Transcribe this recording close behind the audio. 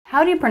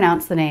How do you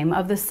pronounce the name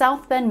of the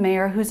South Bend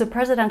mayor who's a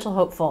presidential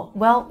hopeful?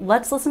 Well,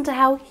 let's listen to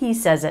how he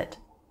says it.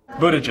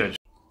 Buttigieg.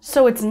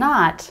 So it's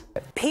not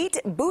Pete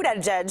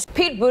Buttigieg.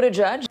 Pete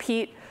Buttigieg.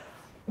 Pete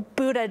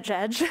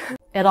Buttigieg.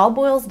 It all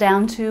boils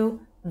down to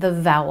the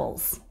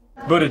vowels.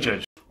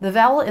 Buttigieg. The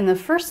vowel in the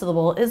first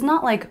syllable is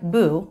not like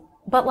boo,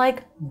 but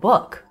like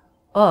book.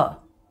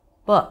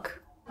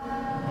 Book.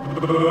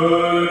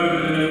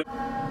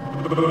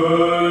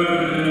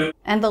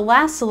 And the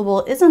last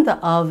syllable isn't the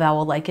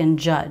vowel like in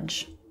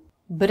judge,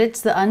 but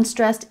it's the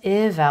unstressed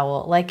I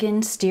vowel like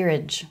in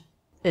steerage.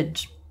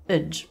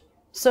 Idge.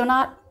 So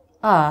not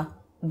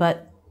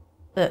but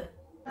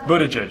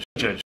Buttigieg.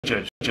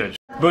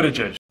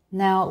 Buttigieg.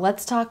 Now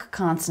let's talk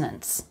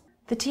consonants.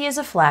 The T is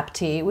a flap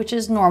T, which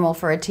is normal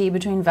for a T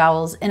between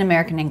vowels in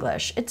American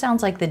English. It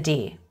sounds like the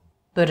D.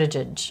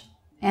 Buttigieg.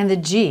 And the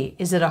G,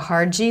 is it a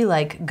hard G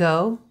like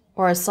go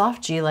or a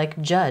soft G like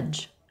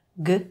judge?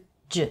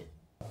 J.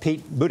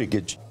 Pete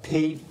Buttigieg.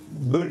 Pete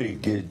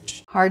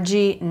Buttigieg. Hard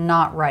G,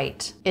 not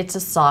right. It's a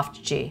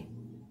soft G.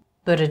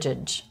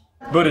 Buttigieg.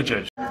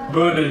 Buttigieg.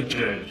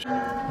 Buttigieg.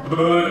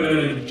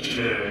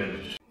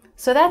 Buttigieg.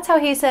 So that's how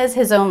he says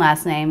his own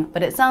last name,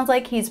 but it sounds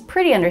like he's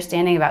pretty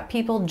understanding about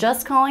people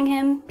just calling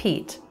him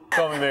Pete.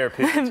 Call me Mayor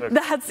Pete.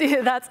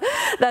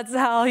 That's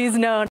how he's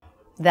known.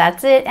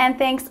 That's it, and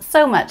thanks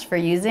so much for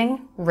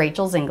using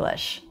Rachel's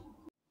English.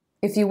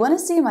 If you want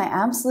to see my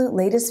absolute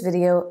latest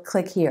video,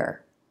 click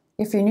here.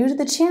 If you're new to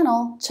the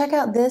channel, check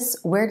out this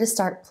Where to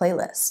Start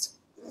playlist.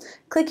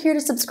 Click here to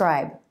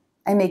subscribe.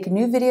 I make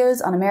new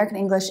videos on American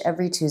English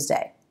every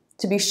Tuesday.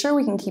 To be sure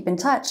we can keep in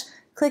touch,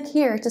 click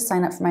here to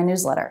sign up for my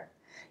newsletter.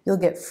 You'll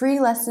get free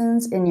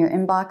lessons in your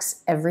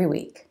inbox every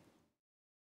week.